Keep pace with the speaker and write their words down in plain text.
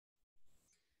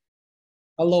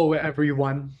Hello,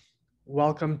 everyone.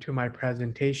 Welcome to my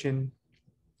presentation.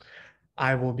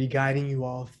 I will be guiding you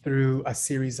all through a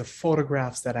series of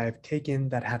photographs that I've taken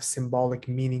that have symbolic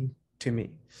meaning to me.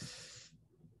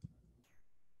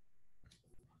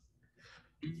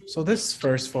 So this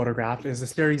first photograph is a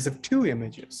series of two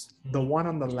images. The one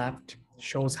on the left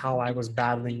shows how I was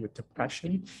battling with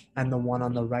depression, and the one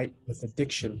on the right with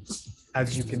addiction.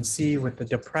 As you can see with the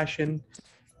depression,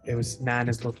 man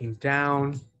is looking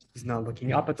down, he's not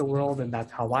looking up at the world, and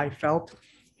that's how I felt.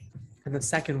 And the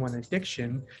second one,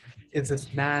 addiction, is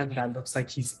this man that looks like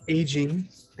he's aging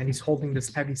and he's holding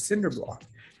this heavy cinder block.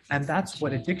 And that's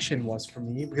what addiction was for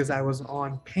me because I was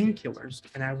on painkillers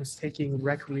and I was taking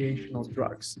recreational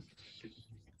drugs.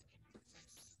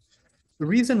 The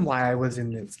reason why I was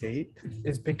in this state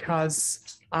is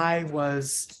because I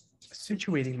was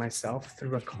situating myself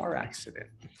through a car accident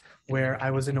where I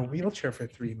was in a wheelchair for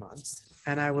 3 months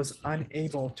and I was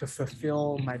unable to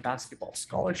fulfill my basketball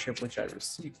scholarship, which I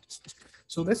received.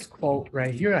 So this quote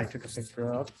right here, I took a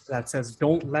picture of that says,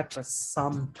 "Don't let the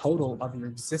sum total of your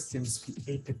existence be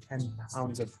 8 to 10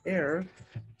 pounds of air."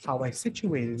 How I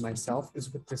situated myself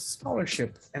is with this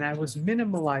scholarship, and I was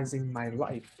minimalizing my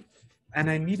life. And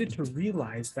I needed to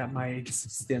realize that my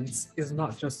existence is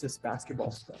not just this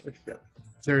basketball scholarship.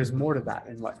 There is more to that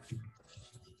in life.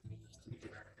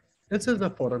 This is a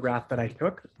photograph that I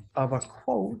took of a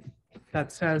quote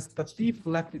that says, "The thief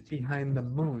left it behind the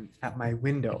moon at my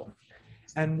window."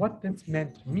 And what this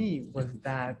meant to me was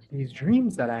that these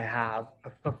dreams that I have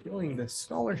of fulfilling this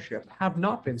scholarship have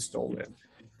not been stolen,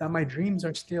 that my dreams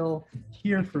are still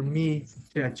here for me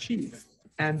to achieve.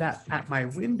 And that at my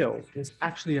window is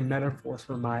actually a metaphor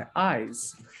for my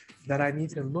eyes, that I need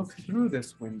to look through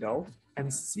this window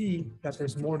and see that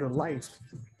there's more to life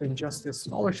than just this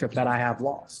scholarship that I have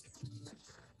lost.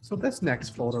 So this next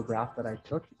photograph that I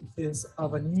took is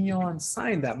of a neon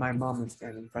sign that my mom is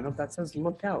standing in front of that says,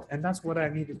 "Look out." And that's what I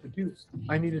needed to do.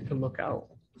 I needed to look out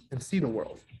and see the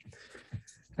world.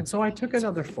 And so I took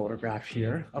another photograph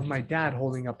here of my dad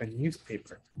holding up a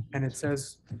newspaper, and it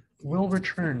says, "Will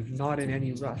return, not in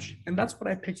any rush." And that's what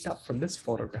I picked up from this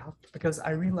photograph because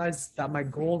I realized that my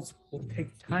goals will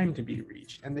take time to be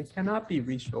reached and they cannot be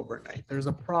reached overnight. There's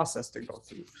a process to go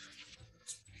through.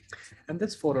 And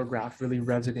this photograph really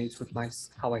resonates with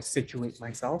how I situate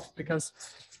myself because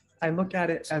I look at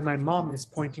it and my mom is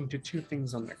pointing to two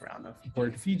things on the ground, the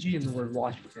word Fiji and the word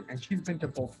Washington. And she's been to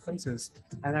both places.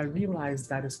 And I realized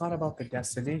that it's not about the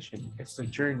destination, it's the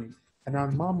journey. And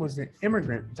our mom was an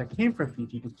immigrant that came from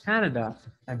Fiji to Canada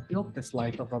and built this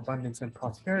life of abundance and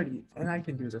prosperity. And I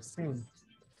can do the same.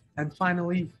 And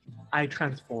finally, I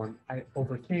transformed. I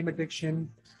overcame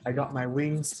addiction. I got my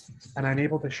wings, and I'm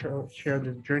able to share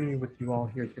this journey with you all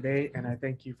here today. And I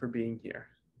thank you for being here.